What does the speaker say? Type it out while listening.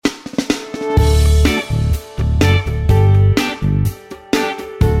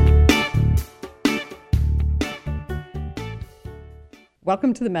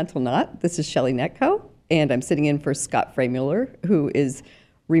Welcome to the Mental Knot. This is Shelley Netco, and I'm sitting in for Scott Freymuller, who is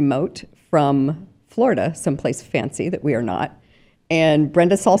remote from Florida, someplace fancy that we are not. And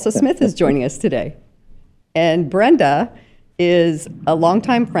Brenda Salsa Smith is joining us today. And Brenda is a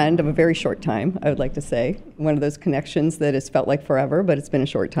longtime friend of a very short time, I would like to say. One of those connections that has felt like forever, but it's been a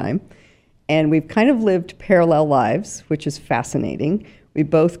short time. And we've kind of lived parallel lives, which is fascinating. We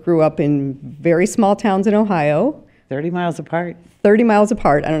both grew up in very small towns in Ohio. 30 miles apart. 30 miles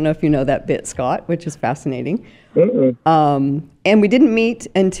apart. I don't know if you know that bit, Scott, which is fascinating. And we didn't meet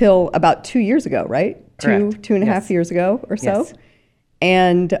until about 2 years ago, right? Correct. Two and a half years ago or so. Yes.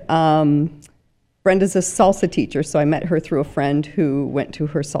 And Brenda's a salsa teacher, so I met her through a friend who went to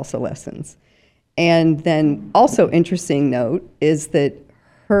her salsa lessons. And then also interesting note is that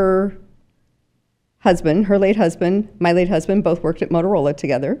her husband, her late husband, my late husband, both worked at Motorola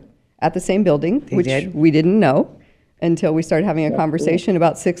together at the same building, which we didn't know until we started having a conversation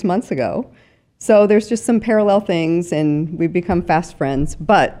about 6 months ago. So there's just some parallel things, and we've become fast friends.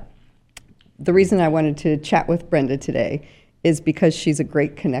 But the reason I wanted to chat with Brenda today is because she's a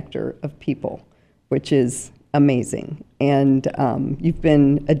great connector of people, which is amazing. And you've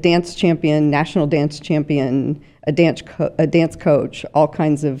been a dance champion, national dance champion, a dance coach, all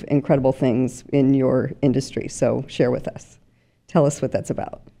kinds of incredible things in your industry. So share with us. Tell us what that's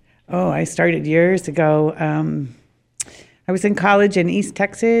about. Oh, I started years ago. I was in college in East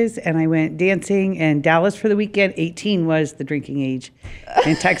Texas, and I went dancing in Dallas for the weekend. 18 was the drinking age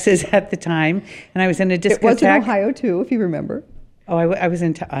in Texas at the time. And I was in a discotheque. It was in Ohio, too, if you remember. Oh, I was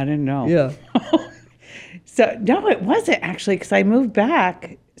in, I didn't know. Yeah. So, no, it wasn't actually, because I moved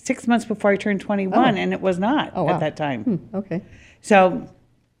back 6 months before I turned 21, and it was not at that time. Okay. So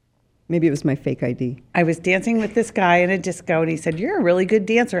maybe it was my fake ID. I was dancing with this guy in a disco, and he said, "You're a really good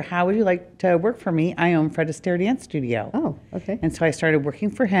dancer. How would you like to work for me? I own Fred Astaire Dance Studio." Oh, okay. And so I started working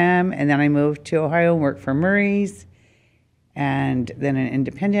for him, and then I moved to Ohio and worked for Murray's, and then an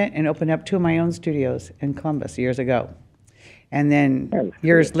independent, and opened up two of my own studios in Columbus years ago. And then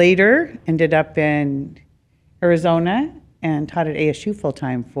years later, ended up in Arizona and taught at ASU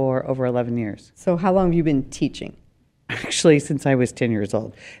full-time for over 11 years. So how long have you been teaching? Actually, since I was 10 years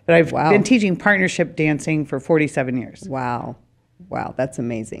old. But I've been teaching partnership dancing for 47 years. Wow. Wow, that's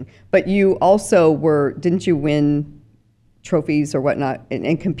amazing. But you also didn't you win trophies or whatnot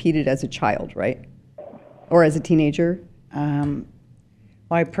and competed as a child, right? Or as a teenager? Well,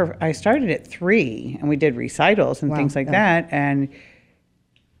 I started at 3, and we did recitals and things like that. And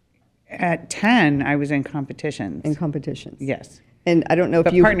at 10, I was in competitions. In competitions? Yes. And I don't know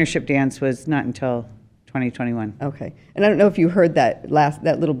if partnership dance was not until 2021. Okay. And I don't know if you heard that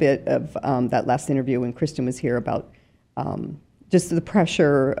little bit of that last interview when Kristen was here about just the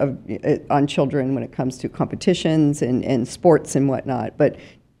pressure on children when it comes to competitions and sports and whatnot. But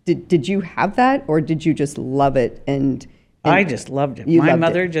did you have that, or did you just love it? And I just loved it. My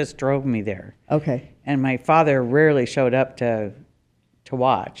mother just drove me there. Okay. And my father rarely showed up to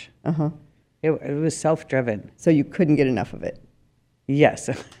watch. Uh-huh. It was self-driven. So you couldn't get enough of it? Yes.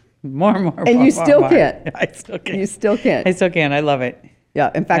 More. And you still can't. I still can't. You still can't. I still can. I love it. Yeah,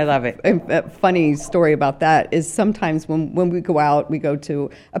 in fact, I love it. A funny story about that is sometimes when we go out, we go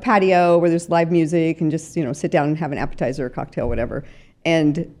to a patio where there's live music and just sit down and have an appetizer, a cocktail, whatever.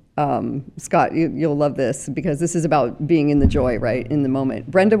 And Scott, you'll love this because this is about being in the joy, right, in the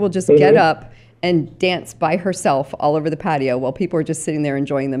moment. Brenda will just get up and dance by herself all over the patio while people are just sitting there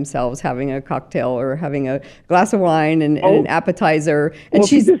enjoying themselves, having a cocktail or having a glass of wine and an appetizer. And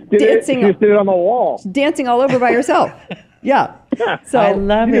she's dancing. She just did it on the wall. Dancing all over by herself. Yeah. So I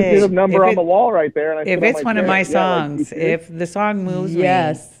love it. You just did a number on the wall right there. And if it's one of my songs, if the song moves me.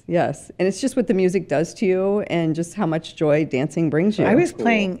 Yes. And it's just what the music does to you and just how much joy dancing brings you. I was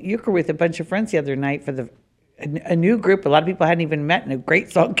playing euchre with a bunch of friends the other night for a new group. A lot of people hadn't even met, and a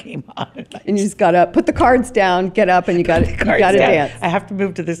great song came on. And you just got to put the cards down, get up, and you got to dance. I have to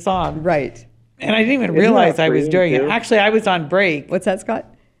move to this song. Right. And I didn't even realize I was doing it. Actually, I was on break. What's that, Scott?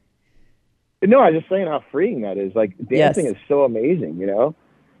 No, I was just saying how freeing that is. Like, dancing is so amazing,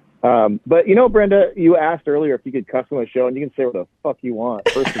 But, Brenda, you asked earlier if you could custom a show, and you can say what the fuck you want,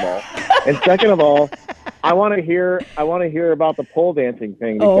 first of all. And second of all, I want to hear about the pole dancing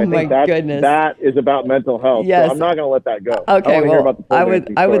thing. Oh, my goodness. That is about mental health. Yes. So I'm not going to let that go. Okay, I hear about the pole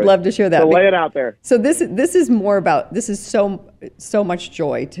dancing I would love to share that. So lay it out there. So this is more about, this is so much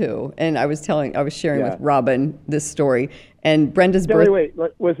joy too. And I was sharing with Robin this story, and Brenda's Wait,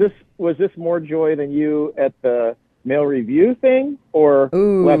 was this more joy than you at the male review thing, or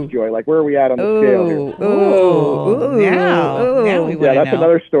less joy? Like, where are we at on the scale here? Now we that's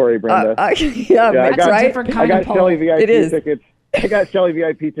another story, Brenda. That's right. I got Shelley VIP tickets I got Shelley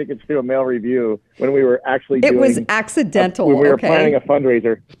VIP tickets to a male review when we were actually It was accidental. When we were okay? planning a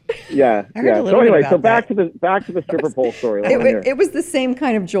fundraiser. Yeah. Yeah. So anyway, so back to the stripper pole story. It was the same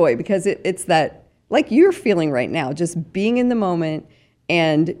kind of joy because it's that, like you're feeling right now, just being in the moment,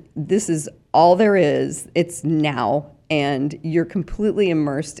 and this is all there is. It's now, and you're completely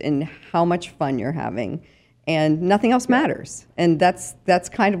immersed in how much fun you're having, and nothing else matters. And that's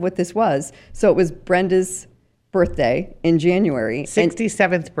kind of what this was. So it was Brenda's birthday in January.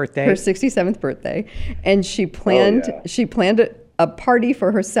 67th birthday. Her 67th birthday. And she planned a party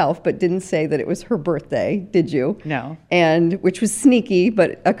for herself, but didn't say that it was her birthday, did you? No. And which was sneaky,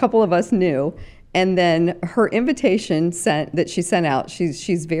 but a couple of us knew. And then her invitation that she sent out,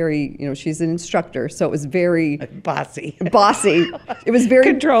 she's very, she's an instructor, so it was very bossy. It was very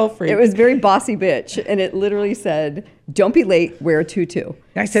control freak. It was very bossy bitch, and it literally said, "Don't be late. Wear a tutu."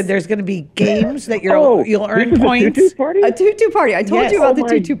 I said, "There's going to be games that you'll earn points." A tutu party? A tutu party. I told you about the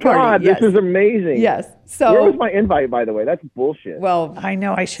tutu party. God, yes. This is amazing. Yes. So where was my invite, by the way? That's bullshit. Well, I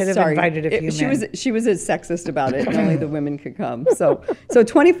know. I should have invited a few men. She was as sexist about it, and only the women could come. So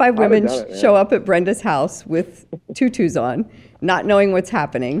 25 women show up at Brenda's house with tutus on, not knowing what's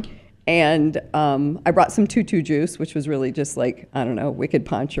happening. And I brought some tutu juice, which was really just like, I don't know, Wicked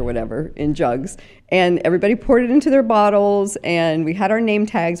Punch or whatever, in jugs. And everybody poured it into their bottles, and we had our name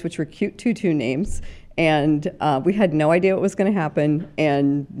tags, which were cute tutu names. And we had no idea what was going to happen.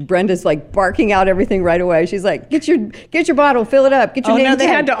 And Brenda's like barking out everything right away. She's like, "Get your bottle, fill it up, get your name tag." They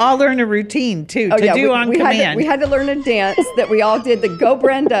had to all learn a routine too do on command. We had to learn a dance that we all did, the Go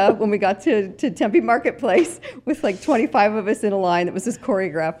Brenda, when we got to Tempe Marketplace with like 25 of us in a line. It was this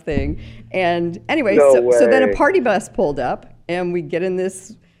choreographed thing. And anyway, so then a party bus pulled up, and we get in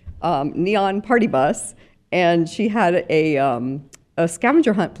this neon party bus, and she had a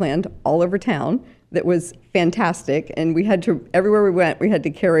scavenger hunt planned all over town. That was fantastic, and we had to, everywhere we went, we had to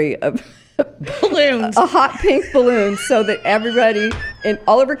carry balloons, a hot pink balloon, so that everybody in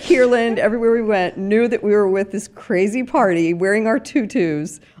all over Kierland, everywhere we went, knew that we were with this crazy party, wearing our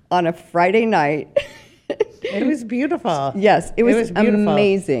tutus on a Friday night. It was beautiful. Yes, it was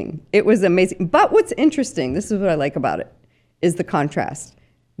amazing. It was amazing. But what's interesting, this is what I like about it, is the contrast.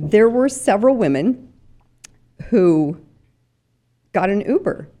 There were several women who got an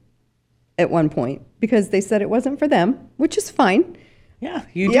Uber at one point because they said it wasn't for them, which is fine. Yeah,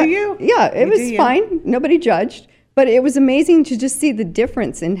 you do you. Yeah, it was fine. Nobody judged. But it was amazing to just see the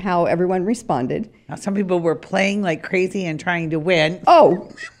difference in how everyone responded. Now, some people were playing like crazy and trying to win.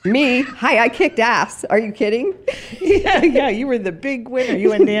 Oh, me? Hi, I kicked ass. Are you kidding? Yeah, you were the big winner,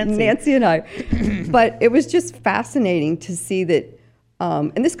 you and Nancy. Nancy and I. But it was just fascinating to see that,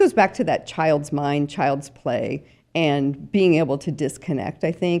 and this goes back to that child's mind, child's play, and being able to disconnect,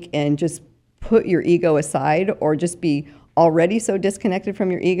 I think, and just put your ego aside, or just be already so disconnected from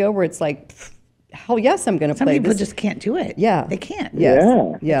your ego where it's like, hell yes, I'm going to play. Some people just can't do it. Yeah. They can't. Yes.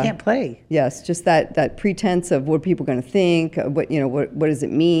 Yeah. They can't play. Yes, just that pretense of what people are going to think, what does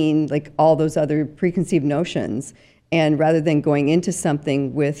it mean, like all those other preconceived notions. And rather than going into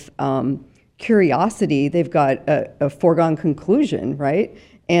something with curiosity, they've got a foregone conclusion, right?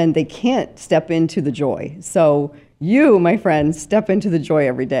 And they can't step into the joy. So you, my friend, step into the joy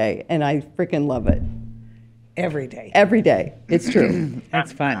every day, and I freaking love it. Every day. Every day. It's true.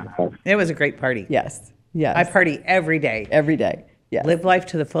 That's fun. It was a great party. Yes. Yes. I party every day. Every day. Yes. Live life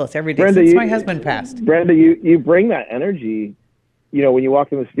to the fullest every day Brenda, since my husband passed. Brenda, you bring that energy. You know, when you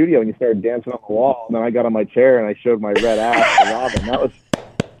walked in the studio and you started dancing on the wall, and then I got on my chair and I showed my red ass to Robin. That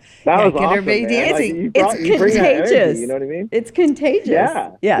was awesome, man. Dancing. You It's bring that contagious. energy, you know what I mean? It's contagious.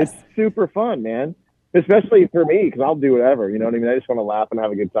 Yeah. Yes. It's super fun, man. Especially for me, because I'll do whatever. You know what I mean? I just want to laugh and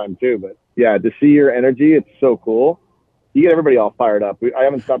have a good time too. But yeah, to see your energy, it's so cool. You get everybody all fired up. I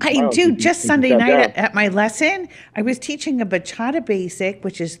haven't stopped. I do. Just Sunday night at my lesson, I was teaching a bachata basic,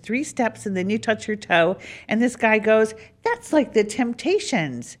 which is 3 steps and then you touch your toe. And this guy goes, "That's like the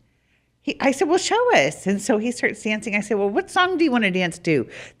Temptations." I said, "Well, show us." And so he starts dancing. I said, "Well, what song do you want to dance to?"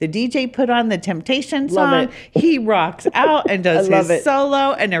 The DJ put on the Temptation song. He rocks out and does his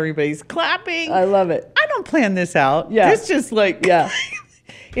solo, and everybody's clapping. I love it. I don't plan this out. Yeah. It's just like,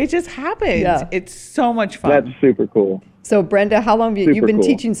 it just happens. Yeah. It's so much fun. That's super cool. So, Brenda, how long have you've been cool.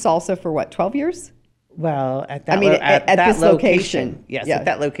 teaching salsa for what, 12 years? Well, at that, at that this location. Yes, Yeah. at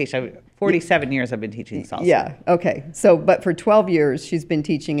that location. 47 years I've been teaching salsa. Yeah. Okay. So, but for 12 years, she's been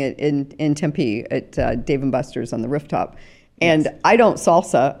teaching it in Tempe at Dave and Buster's on the rooftop. And I don't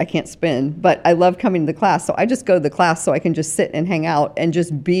salsa, I can't spin, but I love coming to the class. So I just go to the class so I can just sit and hang out and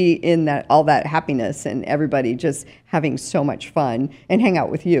just be in that all that happiness and everybody just having so much fun and hang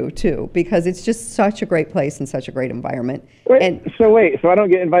out with you too, because it's just such a great place and such a great environment. So I don't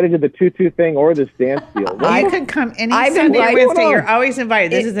get invited to the tutu thing or this dance deal. You can come any Sunday or Wednesday. You're always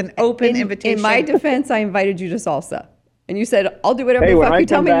invited. This is an open invitation. In my defense, I invited you to salsa. And you said, I'll do whatever the fuck you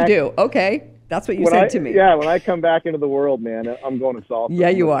tell me to do. Okay. That's what you said to me. Yeah, when I come back into the world, man, I'm going to salsa. Yeah,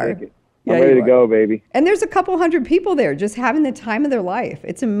 you are. I'm ready to go, baby. And there's a couple hundred people there just having the time of their life.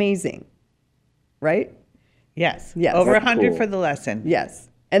 It's amazing. Right? Yes. Yes. Over 100 for the lesson. Yes.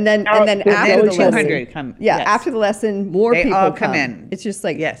 And then after the lesson, come. Yeah, yes. After the lesson, more people all come in. It's just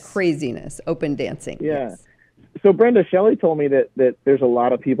like craziness, open dancing. Yeah. Yes. So Brenda, Shelley told me that there's a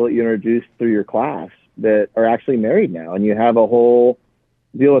lot of people that you introduced through your class that are actually married now, and you have a whole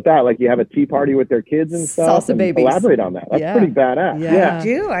deal with that. Like you have a tea party with their kids and stuff. Salsa babies. Elaborate on that. That's pretty badass.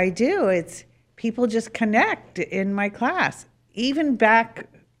 Yeah. I do. It's people just connect in my class. Even back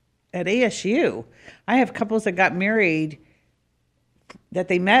at ASU, I have couples that got married that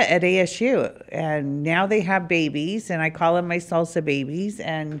they met at ASU, and now they have babies, and I call them my salsa babies,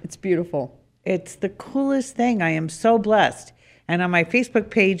 and it's beautiful. It's the coolest thing. I am so blessed. And on my Facebook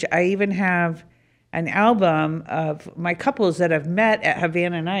page, I even have an album of my couples that I've met at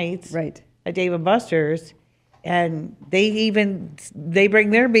Havana Nights, right, at Dave and Buster's, and they bring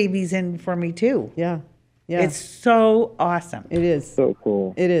their babies in for me too. Yeah, yeah. It's so awesome. It is so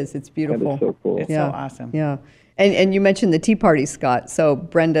cool. It is. It's beautiful. That is so cool. It's so awesome. Yeah. And you mentioned the tea parties, Scott. So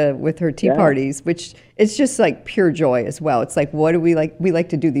Brenda with her tea parties, which it's just like pure joy as well. It's like, what do we like? We like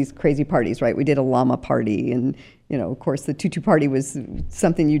to do these crazy parties, right? We did a llama party, and of course, the tutu party was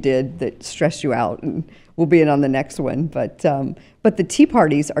something you did that stressed you out, and we'll be in on the next one. But the tea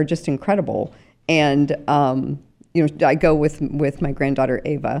parties are just incredible. And I go with my granddaughter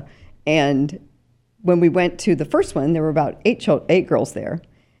Ava, and when we went to the first one, there were about eight girls there.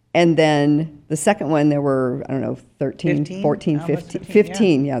 And then the second one, there were, 13, 15? 14,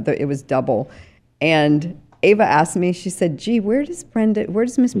 15. Yeah, it was double. And Ava asked me, she said, gee, where does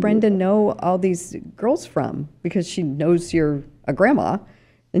Miss Brenda know all these girls from? Because she knows you're a grandma.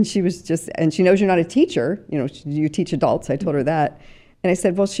 And she knows you're not a teacher. You teach adults. I told her that. And I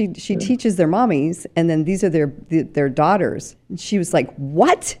said, well, she teaches their mommies, and then these are their daughters. And she was like,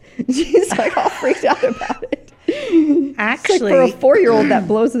 what? She's like all freaked out about it. Actually, like for a 4-year-old, that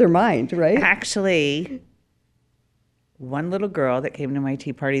blows their mind, right? Actually, one little girl that came to my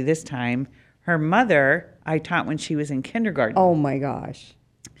tea party this time, her mother, I taught when she was in kindergarten. Oh my gosh.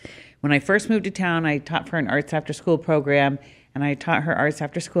 When I first moved to town, I taught for an arts after school program, and I taught her arts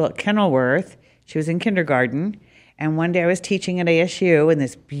after school at Kenilworth. She was in kindergarten. And one day I was teaching at ASU, and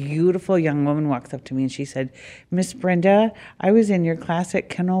this beautiful young woman walks up to me and she said, Miss Brenda, I was in your class at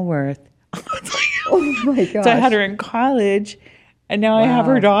Kenilworth. Oh my gosh. So I had her in college, and now I have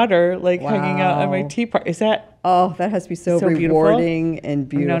her daughter hanging out at my tea party. Is that? Oh, that has to be so rewarding and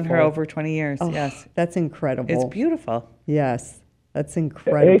beautiful. I've known her over 20 years. Oh, yes. That's incredible. It's beautiful. Yes. That's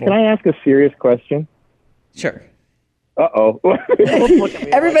incredible. Hey, can I ask a serious question? Sure. Uh-oh.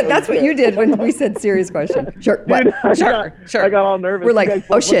 Everybody, that's what you did when we said serious question. Sure. What? Dude, sure. I got all nervous. We're like,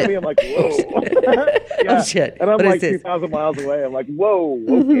 oh shit. I'm like, whoa. Oh shit. And I'm what like 2,000 miles away. I'm like, whoa,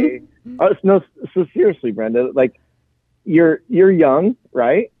 okay. So seriously, Brenda, like you're young,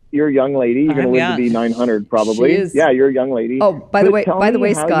 right? You're a young lady. You're going to live to be 900 probably. She is. Yeah, you're a young lady. Oh, by the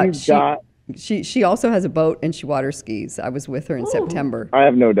way, Scott, she also has a boat and she water skis. I was with her in September. I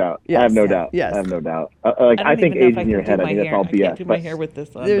have no doubt. Yes. I have no doubt. Yes. I have no doubt. I think age in your head, I think that's all BS. I can't do my hair with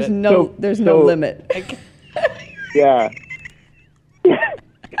this on. There's no limit. Yeah.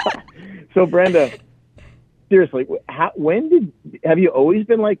 So Brenda, seriously, have you always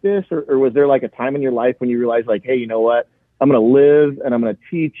been like this, or was there like a time in your life when you realized like, hey, you know what? I'm going to live and I'm going to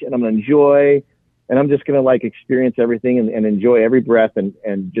teach and I'm going to enjoy and I'm just going to like experience everything and enjoy every breath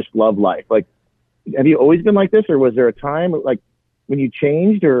and just love life. Like, have you always been like this, or was there a time like when you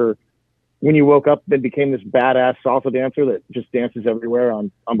changed, or when you woke up and became this badass salsa dancer that just dances everywhere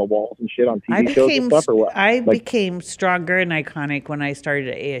on the walls and shit on TV shows and stuff, or what? I became stronger and iconic when I started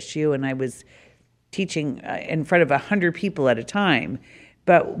at ASU, and I was teaching in front of 100 people at a time.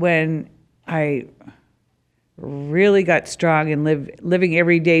 But when I really got strong and living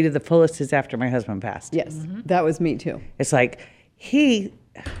every day to the fullest is after my husband passed. Yes, that was me too. It's like he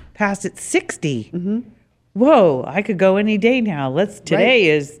passed at 60. Mm-hmm. Whoa, I could go any day now. Today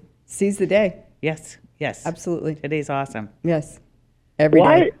is seize the day. Yes, absolutely. Today's awesome. Yes, every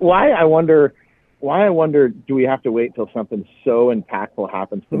day. Why I wonder? Do we have to wait till something so impactful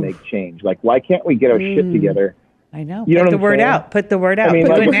happens to make change? Like, why can't we get our shit together I know. You know Put what the I'm word saying? out. Put the word out. I mean,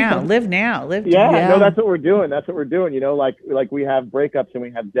 Do like- it now. Live now. Live Yeah, today. no, that's what we're doing. That's what we're doing. You know, like we have breakups and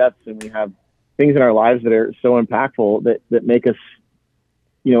we have deaths and we have things in our lives that are so impactful that make us,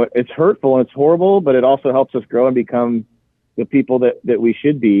 you know, it's hurtful and it's horrible, but it also helps us grow and become the people that we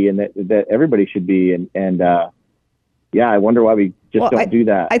should be and that everybody should be. And yeah, I wonder why we just don't do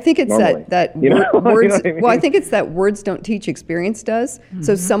that. I think it's normally. that You know? words. You know what I mean? Well, I think it's that words don't teach, experience does.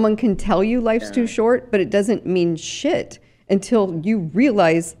 So someone can tell you life's too short, but it doesn't mean shit until you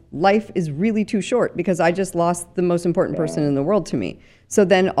realize life is really too short, because I just lost the most important person in the world to me. So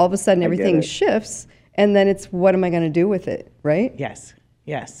then all of a sudden everything shifts, and then it's, what am I going to do with it, right? Yes.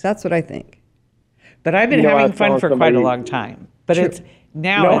 Yes. That's what I think. But I've been You know, I having was fun telling for quite a long time. But it's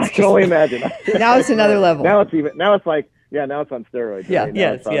now No, it's I can only imagine. Now it's another level. Now it's like, now it's on steroids. Yeah. Right? Now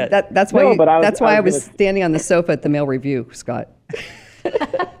Yes, it's on- yes. That's why. No, but I was gonna- standing on the sofa at the mail review, Scott.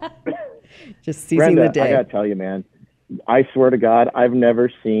 Just seizing Brenda, the day. I gotta tell you, man, I swear to God, I've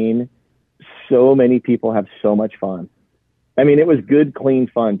never seen so many people have so much fun. I mean, it was good, clean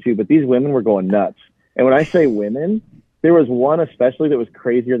fun too, but these women were going nuts. And when I say women, there was one especially that was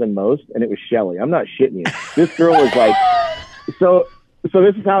crazier than most, and it was Shelly. I'm not shitting you. This girl was like, so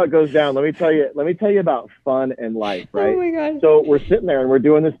this is how it goes down. Let me tell you about fun and life, right? Oh my God. So we're sitting there and we're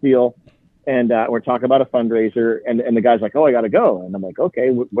doing this deal, and we're talking about a fundraiser, and the guy's like, oh, I got to go. And I'm like, okay,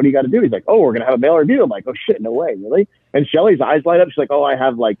 what do you got to do? He's like, oh, we're going to have a mail review. I'm like, oh shit, no way, really? And Shelly's eyes light up. She's like, oh, I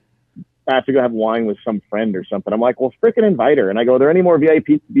have to go have wine with some friend or something. I'm like, well, frickin' invite her. And I go, are there any more VIP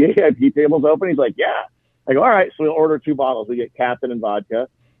tables open? He's like, yeah. I go, all right. So we'll order 2 bottles. We get Captain and vodka.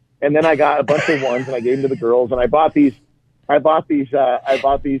 And then I got a bunch of ones and I gave them to the girls. And I bought these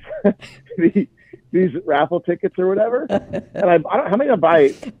these raffle tickets or whatever. And I don't know how many I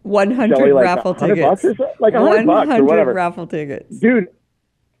buy. 100 Shelly, like raffle $100 tickets. or so? Like $100 or whatever. raffle tickets. Dude,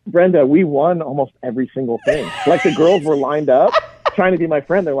 Brenda, we won almost every single thing. Like the girls were lined up trying to be my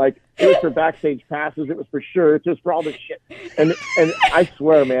friend. They're like, it was for backstage passes. It was for shirts. It was for all this shit. And I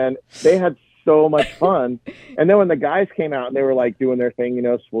swear, man, they had so much fun. And then when the guys came out and they were like doing their thing, you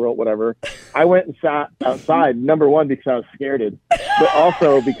know, swirl, whatever, I went and sat outside, number one, because I was scared, but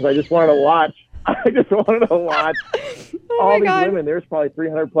also because I just wanted to watch. All these women. There's probably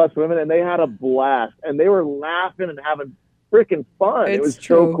 300 plus women, and they had a blast. And they were laughing and having freaking fun. It was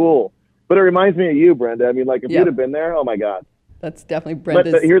so cool. But it reminds me of you, Brenda. I mean, like, if you'd have been there, oh my God. That's definitely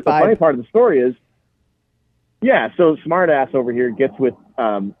Brenda's But here's the vibe. funny part of the story is, so Smartass over here gets with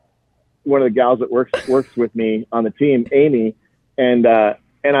one of the gals that works with me on the team, Amy, and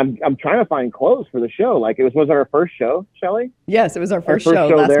I'm trying to find clothes for the show. Like, was it our first show, Shelly? Yes, it was our first show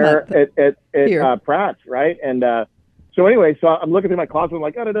last there month. at Pratt's, right? And so anyway, so I'm looking through my closet. I'm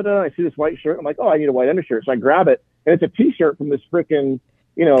like, I see this white shirt. I'm like, oh, I need a white undershirt. So I grab it, and it's a T-shirt from this freaking,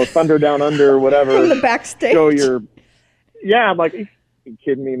 Thunder Down Under, whatever. From the backstage. I'm like, are you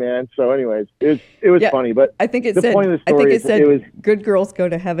kidding me, man? So anyways, it was funny. But I think it the said, point of the story it was good girls go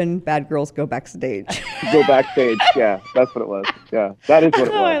to heaven, bad girls go backstage. go backstage. Yeah, that's what it was. Yeah, that is what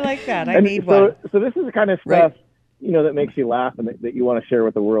it was. Oh, I like that. I need one. So this is the kind of stuff, that makes you laugh and that you want to share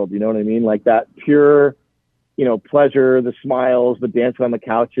with the world. You know what I mean? Like that pure, pleasure, the smiles, the dancing on the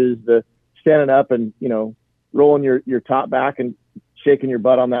couches, the standing up and, rolling your top back and shaking your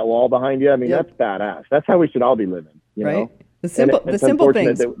butt on that wall behind you. I mean, that's badass. That's how we should all be living, you know? The simple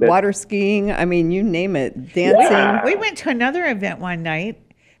things, that water skiing. I mean, you name it, dancing. Yeah. We went to another event one night.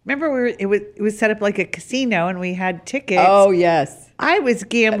 Remember, it was set up like a casino, and we had tickets. Oh yes, I was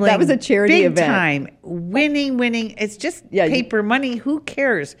gambling. That was a charity big event. Time, winning. It's just paper money. Who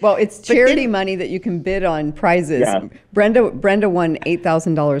cares? Well, it's charity money that you can bid on prizes. Yeah. Brenda won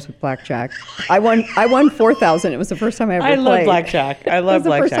 $8,000 with blackjack. I won $4,000. It was the first time I ever played. I love blackjack. It was the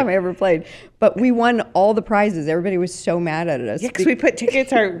first time I ever played. But we won all the prizes. Everybody was so mad at us. Yeah, because we put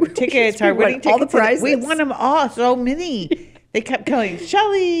our winning tickets, all the prizes. We won them all. So many. They kept calling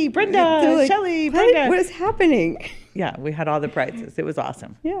Shelly, Brenda, like, Shelly, Brenda. What is happening? Yeah, we had all the prizes. It was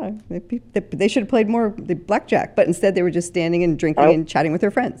awesome. Yeah, they should have played more the blackjack, but instead they were just standing and drinking and chatting with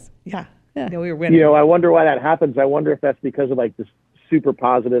their friends. Yeah. Yeah. No, we were winning. I wonder why that happens. I wonder if that's because of like this super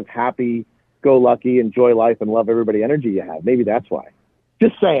positive, happy, go lucky, enjoy life, and love everybody energy you have. Maybe that's why.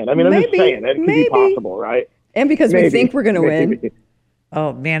 Just saying. I mean, I'm just saying. It could be possible, right? And because we think we're going to win.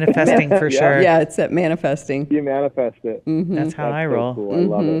 Oh, manifesting for sure. Yeah, it's that manifesting. You manifest it. Mm-hmm. That's how I roll. So cool. I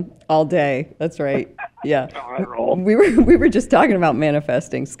love it. All day. That's right. Yeah. That's how I roll. We were just talking about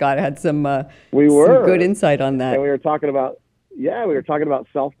manifesting. Scott had some some good insight on that. And we were talking about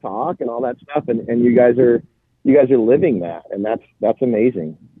self-talk and all that stuff, and you guys are living that, and that's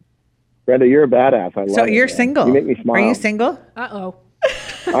amazing. Brenda, you're a badass. I love it. So you're man. single. You make me smile. Are you single? Uh-oh.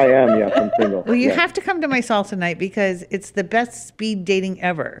 I am. Yes, I'm single. Well, you Yeah. have to come to my salsa night because it's the best speed dating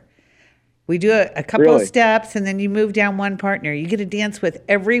ever. We do a couple Really? of steps and then you move down one partner. You get to dance with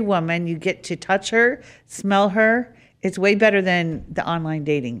every woman. You get to touch her, smell her. It's way better than the online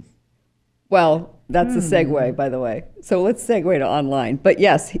dating. Well, that's a segue, by the way. So let's segue to online. But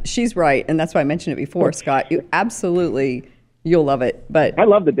yes, she's right, and that's why I mentioned it before, Scott. You'll love it. But I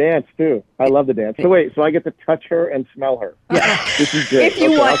love the dance too. I love the dance. So wait, so I get to touch her and smell her. yeah, This is good. if you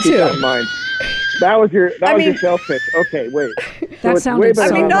Okay, want I'll keep to. that in mind. That was your sales pitch. Okay, wait. That it's sounded way better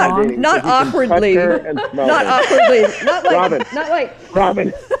so than wrong. online dating, Not because you can touch awkwardly. her and smell Not her. awkwardly. Not like Robin. not like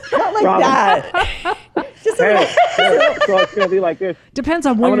Robin. not like Robin. that. Just a Hey, little, hey, so it's gonna be like this. Depends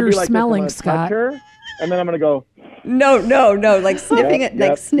on I'm what gonna you're be like smelling, this. I'm gonna Scott. touch her, and then I'm gonna go. no, like sniffing it,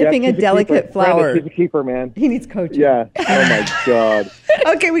 like sniffing a she's keeper. delicate Brenda, flower. she's a keeper, man. He needs coaching. Yeah. Oh my God.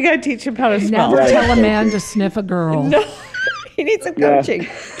 Okay, we got to teach him how to smell. Never Yeah. tell a man to sniff a girl. No, he needs some Yeah. coaching.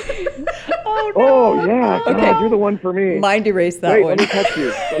 Oh yeah. God, Okay. you're the one for me. Mind erase that Wait, one. let me touch you.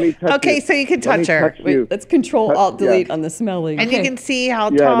 Let me touch Okay, you. so you can Let me touch her. touch you. Let's control Touch- alt delete yeah. on the smelling. And you can see how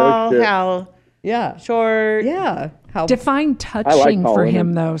Yeah, no tall, shit. how yeah, short. yeah. How Define touching tall for women.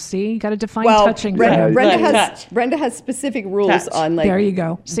 him, though. See, you got to define well, touching. for Brenda, him. Brenda Look, has touch. Brenda has specific rules Touch. on like There you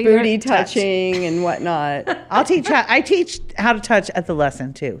go. See booty there? touching and whatnot. I teach how to touch at the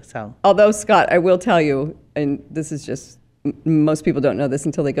lesson too. So Although Scott, I will tell you, and this is just most people don't know this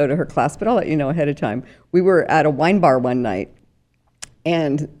until they go to her class, but I'll let you know ahead of time. We were at a wine bar one night,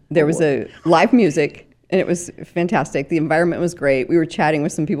 and there was a live music, and it was fantastic. The environment was great. We were chatting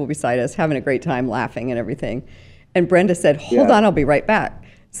with some people beside us, having a great time, laughing and everything. And Brenda said, "Hold on, I'll be right back."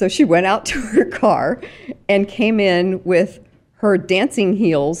 So she went out to her car and came in with her dancing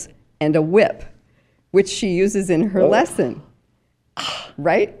heels and a whip, which she uses in her lesson.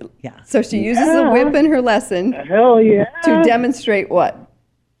 Right? Yeah. So she uses the whip in her lesson Hell yeah. to demonstrate what?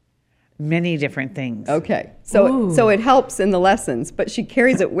 many different things. Okay. So it helps in the lessons, but she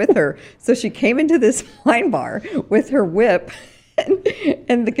carries it with her. So she came into this wine bar with her whip,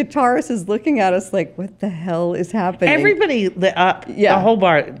 and the guitarist is looking at us like, what the hell is happening? Everybody lit up. Yeah. The whole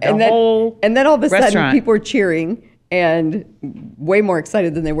bar. and then all of a sudden restaurant. people were cheering and way more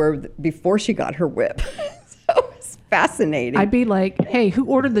excited than they were before she got her whip. So it's fascinating. I'd be like, hey, who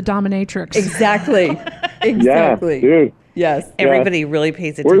ordered the dominatrix? Exactly. Yeah, Exactly. dude. Yes. Everybody really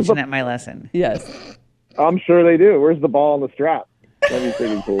pays Where's attention the- at my lesson. Yes. I'm sure they do. Where's the ball and the strap? That'd be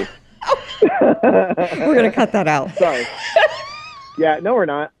pretty cool. We're going to cut that out. Sorry. Yeah, no, we're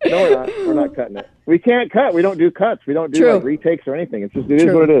not. No, we're not. We're not cutting it. We can't cut. We don't do cuts. We don't do True. like retakes or anything. It's just it is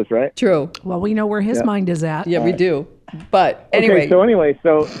True. what it is, right? True. Well, we know where his mind is at. Yeah, we do. But anyway. Okay,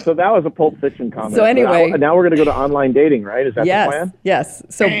 so that was a Pulp Fiction comment. So anyway- now we're going to go to online dating, right? Is that the plan? Yes.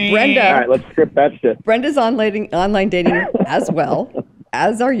 So Brenda. All right, let's script that shit. Brenda's online dating as well,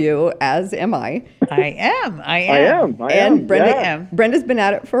 as are you, as am I. I am. And Brenda, yeah. Brenda's been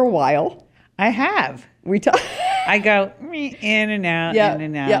at it for a while. I have. We talk. I go in and out, Yeah, in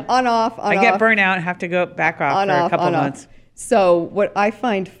and out. yeah, on off, on I off. get burnt out and have to go back off on for off, a couple on months. off. So what I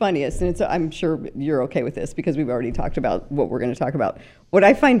find funniest, and I'm sure you're okay with this because we've already talked about what we're going to talk about. What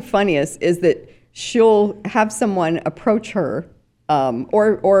I find funniest is that she'll have someone approach her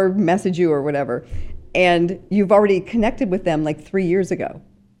or message you or whatever, and you've already connected with them like 3 years ago.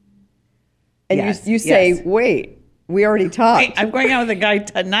 And Yes, you say, yes. wait, we already talked. Hey, I'm going out with a guy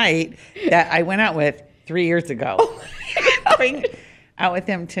tonight that I went out with 3 years ago. Going out with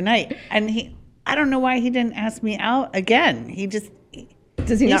him tonight. And I don't know why he didn't ask me out again. He just...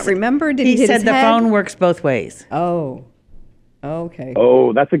 Does he not remember? Did he hit said his the head? phone works both ways. Oh, okay.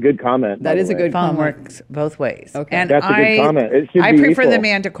 Oh, that's a good comment. That by is the a way. good Phone comment. works both ways. Okay. And That's a good comment. It should I be prefer the equal.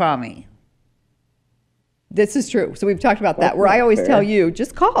 man to call me. This is true. So we've talked about that. Where I always fair. tell you,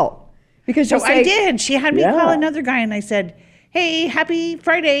 just call, because So you'll say, I did. She had me Yeah. call another guy, and I said, "Hey, happy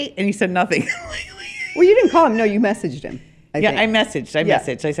Friday," and he said nothing. Well, you didn't call him. No, you messaged him. I yeah, I think. messaged. Yeah.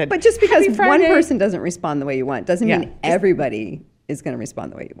 I said, but just because "Happy one Friday." person doesn't respond the way you want doesn't Yeah. mean everybody is going to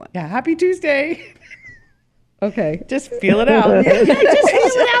respond the way you want. yeah, happy Tuesday. Okay. Just feel it out. Just feel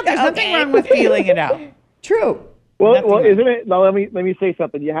it out. There's nothing wrong with feeling it out. True. Well, Nothing wrong. isn't it? Now, let me say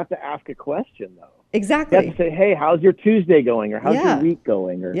something. You have to ask a question though. You Exactly. have to say, "Hey, how's your Tuesday going?" or "How's Yeah. your week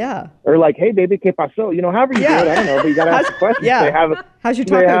going?" or Yeah. or like, "Hey, baby, ¿qué pasó?" You know, however you Yeah. do it, I don't know, but you got to ask a question. yeah. So they have, How's your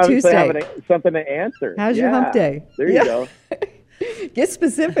so they Taco have- so they Tuesday? have something to answer. How's your hump Yeah. day? There you Yeah. go. Get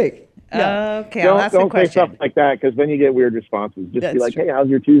specific. Yeah. Okay, I'll ask a Don't say question. stuff like that because then you get weird responses. Just That's be like, true. "Hey, how's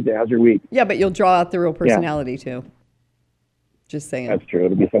your Tuesday? How's your week?" Yeah, but you'll draw out the real personality too. Just saying. That's true.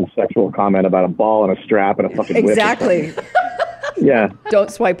 It'll be some sexual comment about a ball and a strap and a fucking whip. Exactly. Yeah.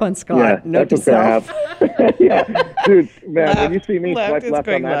 Don't swipe on Scott. Yeah. Note That's to what's self. gonna happen. Yeah. Dude, man, when you see me Left, swipe it's left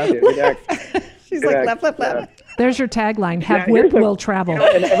on going that left. shit, next. She's like, left, left, left. There's your tagline. Have Yeah, whip, here's a- will travel.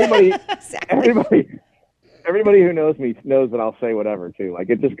 And everybody who knows me knows that I'll say whatever too. Like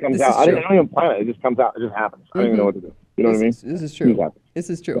it just comes This out. is I true. don't even plan it. It just comes out. It just happens. I don't even know what to do. You know what I mean? This is true. Exactly. This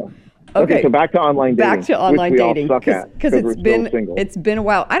is true. Okay, so back to online dating. Back to online which we all dating suck at because we're still single. it's been a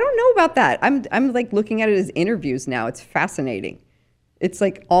while. I don't know about that. I'm like looking at it as interviews now. It's fascinating. It's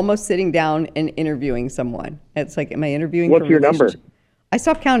like almost sitting down and interviewing someone. It's like, am I interviewing? What's for your number? relationship? I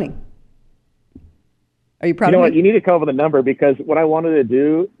stopped counting. Are you proud You know of what? me? You need to come up with a number because what I wanted to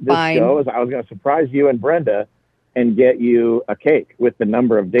do this Fine. show is I was going to surprise you and Brenda and get you a cake with the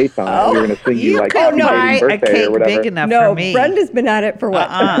number of dates on it. We were going to sing you like can happy buy dating a birthday cake or whatever. big enough No, for me. Brenda's been at it for what?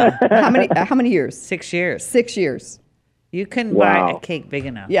 How many years? 6 years. 6 years. You can buy Wow. a cake big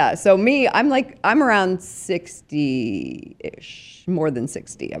enough. Yeah. So me, I'm around 60-ish, more than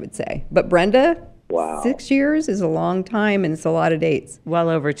 60, I would say. But Brenda, Wow. 6 years is a long time and it's a lot of dates. Well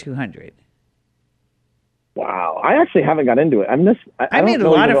over 200. Wow. I actually haven't got into it. I I don't made a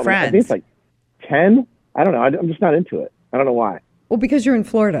know lot even of what- I think it's friends. like 10. I don't know. I'm just not into it. I don't know why. Well, because you're in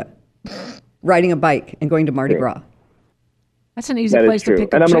Florida, riding a bike and going to Mardi True. Gras. That's an easy That is place to true.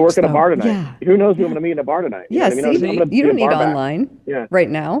 pick And up I'm going to work chicks, at a though. bar tonight. Yeah. Who knows who I'm going to meet in a bar tonight? Yeah, You know what I mean? see, I'm gonna you be don't a need bar back. online Yeah. right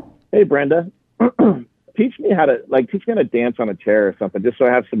now. Hey, Brenda, teach me how to dance on a chair or something, just so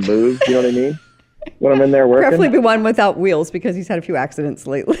I have some moves. You know what I mean? When I'm in there working. Preferably be one without wheels because he's had a few accidents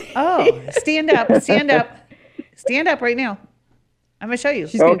lately. Oh, stand up. Stand up. Stand up right now. I'm going to show you.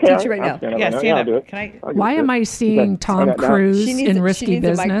 She's going to Okay, teach you right I'll now. stand up Yeah, right now. stand I'll up. do it. Can I? I'll Why do am it. I seeing Tom now- Cruise She needs in a- risky she needs a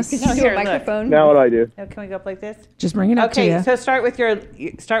business? Can you do Here, a look. microphone? Now what do I do? Oh, can we go up like this? Just bring it up to Okay, you. so start with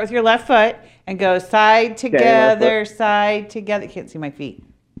your left foot and go side together, side together. Can't see my feet.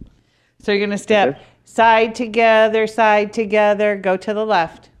 So you're gonna step Okay. side together, go to the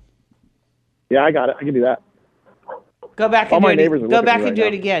left. Yeah, I got it. I can do that. Go back All and my do neighbors are it. Go looking at back me and right do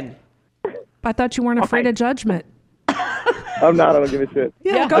it now. again. I thought you weren't afraid of judgment. I'm not. I don't give a shit.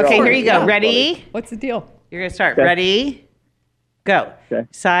 Yeah, go go Okay, for here it. you go. Yeah. Ready? What's the deal? You're gonna start. Okay. Ready? Go. Okay.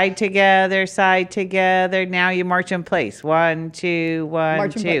 Side together. Now you march in place. 1, 2, 1,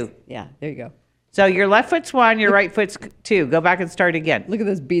 March in 2. place. Yeah, there you go. So your left foot's 1, your right foot's 2. Go back and start again. Look at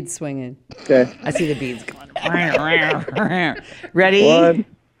those beads swinging. Okay. I see the beads going. Ready? 1,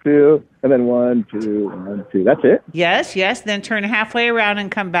 2, and then 1, 2, 1, 2. That's it. Yes. Then turn halfway around and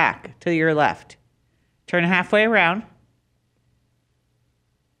come back to your left. Turn halfway around.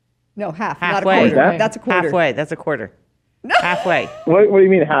 No, half, Halfway. not a quarter. That? That's a quarter. Halfway. That's a quarter. Halfway. What do you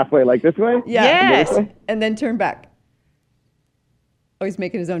mean halfway? Like this way? Yeah. Yes. This way? And then turn back. Oh, he's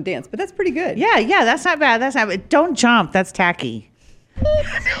making his own dance, but that's pretty good. Yeah. That's not bad. That's not bad. Don't jump. That's tacky.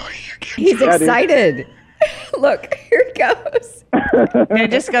 He's Yeah, dude. excited. Look, here it goes. Now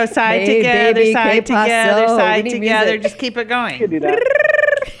just go side Hey, together, baby, side que paso? together, side We need together. music. Just keep it I can going. do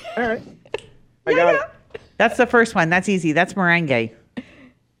that. All right. I got it. That's the first one. That's easy. That's merengue.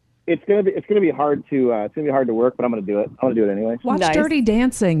 It's gonna be hard to work, but I'm gonna do it. I'm gonna do it anyway. Watch Nice. Dirty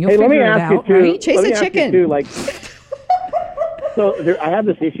Dancing. You'll Hey, let me figure it ask you out, too. right? Chase let me a ask you chicken. too, like, so I have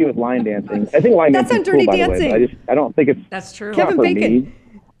this issue with line dancing. I think line That's dancing is not Dirty cool, by the way, Dancing. but I don't think it's That's true. Kevin for Bacon. me.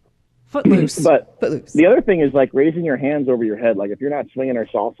 Footloose. But Footloose. the other thing is like raising your hands over your head. Like if you're not swinging or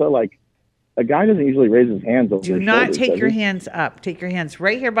salsa, like a guy doesn't usually raise his hands over Do his not shoulders, take does your he? hands up. Take your hands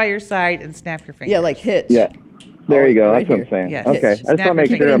right here by your side and snap your fingers. Yeah, like hitch. Yeah. There you go. Right That's what here. I'm saying. Yes. Okay. I Hitch. just want to make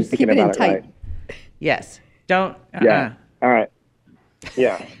Snap sure your I'm fingers. thinking Keep it in about it tight. right. Yes. Don't. Yeah. All right.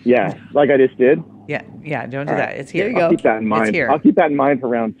 Yeah. Like I just did. Yeah. Don't do All that. right. It's here. There you go. I'll keep that in mind. It's here. I'll keep that in mind for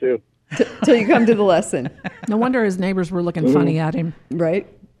round 2. Till you come to the lesson, No wonder his neighbors were looking funny at him. right?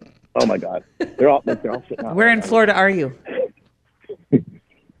 Oh my God. They're all sitting out. Where in Florida are you?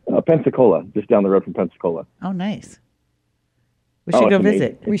 Pensacola, just down the road from Pensacola. Oh, nice. We should it's go amazing.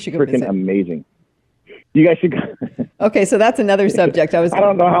 visit. It's We should go freaking visit. amazing. You guys should go. Okay, so that's another subject. I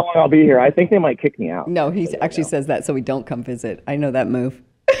don't know how long I'll be here. I think they might kick me out. No, he actually says that so we don't come visit. I know that move.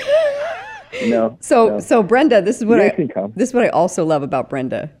 No. So Brenda, this is what You guys can come. this is what I also love about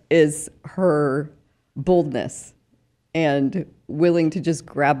Brenda is her boldness and willing to just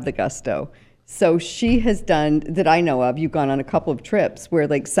grab the gusto. So she has done that I know of. You've gone on a couple of trips where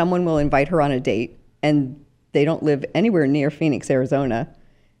like someone will invite her on a date and they don't live anywhere near Phoenix, Arizona.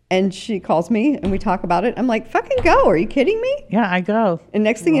 And she calls me and we talk about it. I'm like, fucking go. Are you kidding me? Yeah, I go. And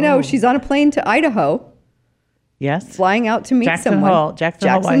next thing you know, she's on a plane to Idaho, Yes. flying out to meet Jackson someone. Hole,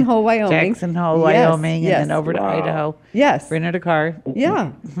 Jackson Hole, Wyoming. Jackson Hole, Yes, Wyoming, yes. and then over to Wow. Idaho. Yes. Rented a car.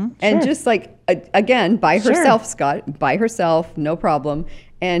 Yeah. And just like, again, by herself, Scott, by herself, no problem.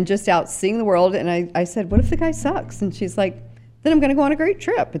 And just out seeing the world. And I said, what if the guy sucks? And she's like, then I'm going to go on a great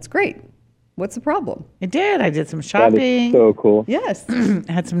trip. It's great. What's the problem? I did. I did some That is shopping. so cool. Yes.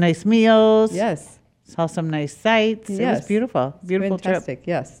 Had some nice meals. Yes. Saw some nice sights. It Yes. was beautiful. Beautiful trip. Fantastic.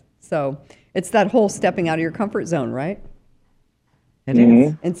 Yes. So it's that whole stepping out of your comfort zone, right? It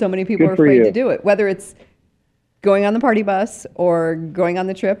is. And so many people Good are for afraid you. to do it, whether it's going on the party bus or going on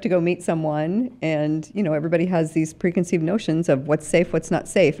the trip to go meet someone. And, everybody has these preconceived notions of what's safe, what's not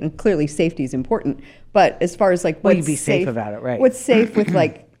safe. And clearly safety is important. But as far as like, Well, what's you be safe about it, right. What's safe with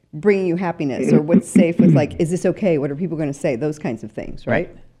like bringing you happiness, or what's safe with like, is this okay? What are people going to say? Those kinds of things,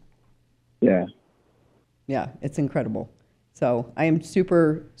 right? Yeah. Yeah, it's incredible. So I am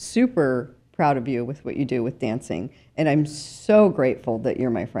super, super proud of you with what you do with dancing. And I'm so grateful that you're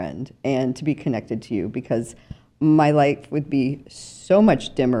my friend and to be connected to you, because my life would be so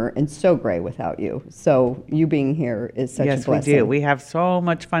much dimmer and so gray without you. So you being here is such a Yes, we blessing. do. We have so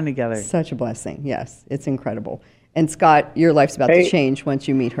much fun together. Such a blessing. Yes, it's incredible. And Scott, your life's about Hey. to change once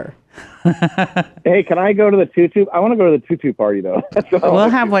you meet her. Hey, can I go to the tutu? I want to go to the tutu party though. That's what I We'll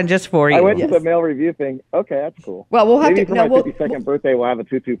want. have one just for you. I went Yes. to the male review thing. Okay, that's cool. Well, we'll have Maybe to. for No, my we'll, 52nd birthday, we'll have a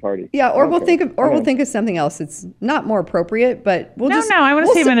tutu party. yeah, or we'll Okay. think of, or we'll Okay. think of something else. It's not more appropriate, but we'll No, just. no, I wanna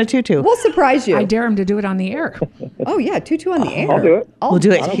we'll see him in a tutu. We'll surprise you. I dare him to do it on the air. Oh yeah, tutu on the air. I'll do it. We'll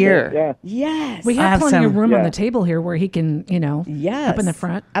do it Okay, here. Yeah. Yes. We I have have plenty of some- room on yeah. the table here where he can, Yes. up in the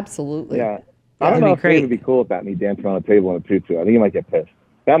front. Absolutely. Yeah. I don't That'd know be if Dave great. would be cool with that, me dancing on a table in a tutu. I think he might get pissed.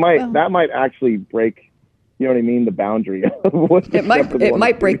 That might actually break, you know what I mean, the boundary of what's It might acceptable in a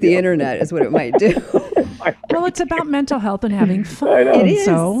might break the studio. internet is what it might do. Well, it's about mental health and having I fun. know. It is.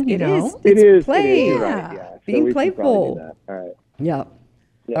 So, It know. is. It It's is. play. You're Yeah. right. Yeah. So Being we should probably do playful. that. All right. Yeah.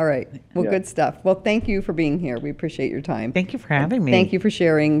 All right. Well, Yeah. good stuff. Well, thank you for being here. We appreciate your time. Thank you for having me. Thank you for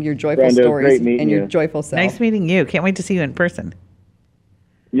sharing your joyful Brenda, it was stories great meeting and your you. joyful self. Nice meeting you. Can't wait to see you in person.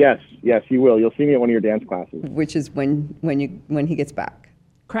 Yes, you will. You'll see me at one of your dance classes. Which is when he gets back.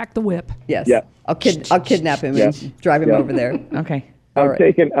 Crack the whip. Yes. Yeah. I'll kidnap him Yes. and drive him Yeah. over there. Okay. All I'm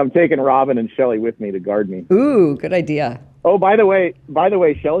right. taking Robin and Shelly with me to guard me. Ooh, good idea. Oh, by the way,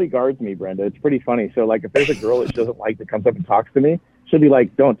 Shelly guards me, Brenda. It's pretty funny. So like if there's a girl that she doesn't like that comes up and talks to me, she'll be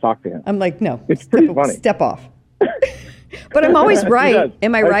like, "Don't talk to him." I'm like, no. It's pretty funny. Step off. But I'm always She right. does.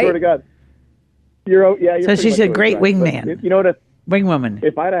 Am I Swear right? to God. You're So pretty she's much a great always right. wingman. But you know what? Wing woman.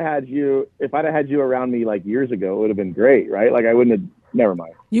 If I'd have had you around me like years ago, it would have been great, right? Like I wouldn't have. Never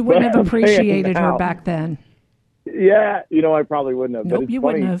mind. You wouldn't But have I'm saying appreciated her now- back then. Yeah, I probably wouldn't have. Nope, but it's you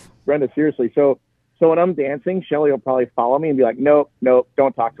funny, wouldn't have. Brenda, seriously. So when I'm dancing, Shelly will probably follow me and be like, "Nope,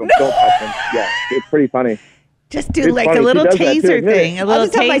 don't talk to him. Don't touch him." Yeah, it's pretty funny. Just do It's like funny, a she little does that too, taser isn't it? thing. A I'll little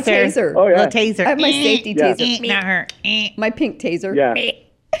just have my taser. taser. Oh, yeah. Little taser. I have my safety Yeah. taser. Not her. My pink taser. Yeah,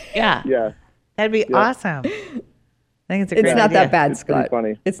 Yeah. yeah. That'd be awesome. I think it's a great It's not idea. that bad, It's pretty Scott.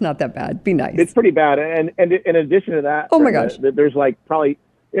 funny. It's not that bad. Be nice. It's pretty bad. And in addition to that, Oh, my Brenda, gosh. there's like probably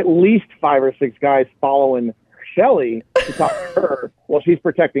at least 5 or 6 guys following Shelly to talk to her while she's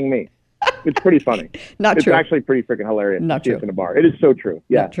protecting me. It's pretty funny. Not It's true. actually pretty freaking hilarious. Not to see us true. in a bar. It is so true.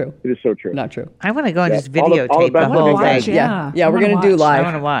 Yeah, Not true. It is so true. Not true. I want to go and Yeah. just All the videotape the, best whole looking thing. guys. Yeah. Yeah, I we're wanna gonna do watch. live. I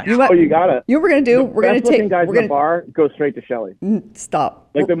want to watch. You know Oh, what? you got it. You know what we're gonna do? The We're gonna best looking take. guys We're in the gonna bar go straight to Shelly. stop.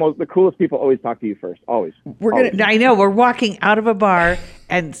 Like the coolest people always talk to you first. Always. We're Always. gonna. I know. We're walking out of a bar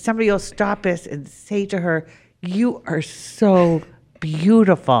and somebody will stop us and say to her, "You are so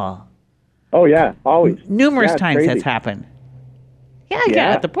beautiful." Oh yeah, always. Numerous Yeah, it's times crazy. that's happened. Yeah, Yeah.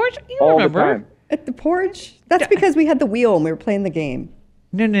 at the porch. You All remember? the time. At the porch? That's because we had the wheel and we were playing the game.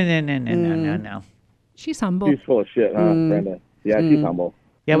 No. She's humble. She's full of shit, huh, Mm. Brenda? Yeah, she's humble.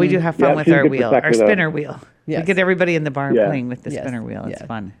 Yeah, we do have fun Yeah, with she's a our good wheel, protector, our though. spinner wheel. Yes. We get everybody in the bar Yeah. playing with the Yes, spinner wheel. It's yeah.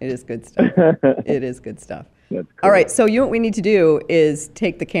 fun. It is good stuff. It is good stuff. That's cool. All right, so what we need to do is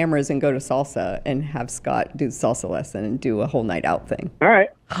take the cameras and go to salsa and have Scott do the salsa lesson and do a whole night out thing. All right.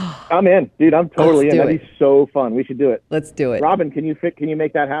 I'm in, dude. I'm totally Let's in. do That'd it. be so fun. We should do it. Let's do it. Robin, can you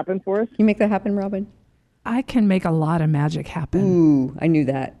make that happen for us? Can you make that happen, Robin? I can make a lot of magic happen. Ooh, I knew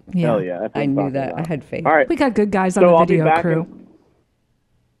that. Yeah. Hell yeah. That's what I I'm knew talking that. about. I had faith. All right. We got good guys on So the I'll be video back crew.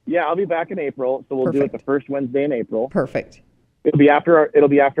 Yeah, I'll be back in April. So we'll do it Perfect. the first Wednesday in April. Perfect. It'll be after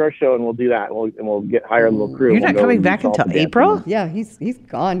our show, and we'll do that. We'll hire a little crew. You're We'll not go coming and back do salsa until dancing. April? Yeah, he's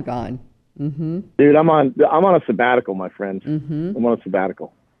gone. Dude, I'm on a sabbatical, my friend. I'm on a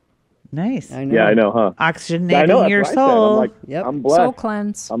sabbatical. Nice. I know. Yeah, I know, huh? Oxygenating Yeah, I know. That's your what I said. I'm soul. like, Yep. I'm blessed. Soul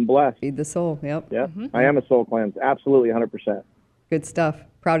cleanse. I'm blessed. Feed the soul. Yep. Yeah, I am a soul cleanse. Absolutely, 100%. Good stuff.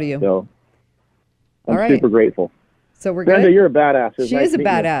 Proud of you. So I'm All right. super grateful. So we're Brenda, good. you're a badass. It was She nice is a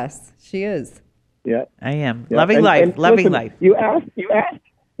meeting you. badass. She is. Yeah. I am. Yeah. Loving And- life. and Loving listen, life. You asked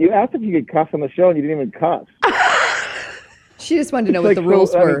if you could cuss on the show, and you didn't even cuss. She just wanted to know what Like, the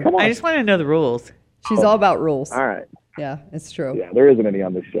rules so, I mean, were. come on. I just want to know the rules. She's all about rules. All right. Yeah, it's true. Yeah, there isn't any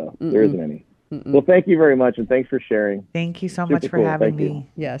on this show. There isn't any. Well, thank you very much, and thanks for sharing. Thank you so Super much for cool. having Thank you.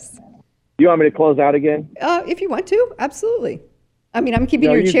 me. Yes. Do you want me to close out again? If you want to, absolutely. I mean, I'm keeping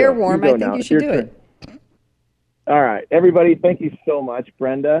No, your you chair go. warm. You go I think now. you It's should your do turn. it. All right, everybody, thank you so much.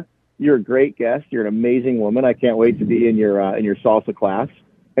 Brenda, you're a great guest. You're an amazing woman. I can't wait to be in your salsa class.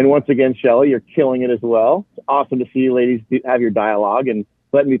 And once again, Shelly, you're killing it as well. It's awesome to see you ladies have your dialogue and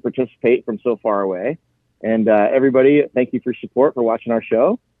letting me participate from so far away. And everybody, thank you for your support, for watching our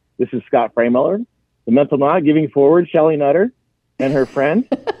show. This is Scott Freymiller, the Mental Knot, giving forward Shelly Nutter and her friend.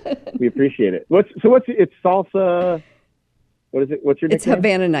 We appreciate it. It's salsa. What is it? What's your It's nickname?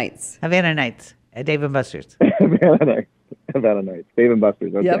 Havana Nights. Havana Nights at Dave & Buster's. Havana Nights. Havana Nights. Dave and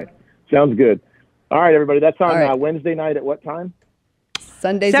Buster's. Okay. Yep. Sounds good. All right, everybody. That's on All right. Wednesday night at what time?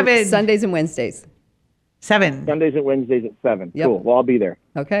 Sundays and Wednesdays. 7. Sundays and Wednesdays at 7. Yep. Cool. Well, I'll be there.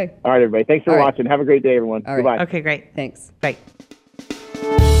 Okay. All right, everybody. Thanks for All right. watching. Have a great day, everyone. All right. Goodbye. Okay, great. Thanks. Bye.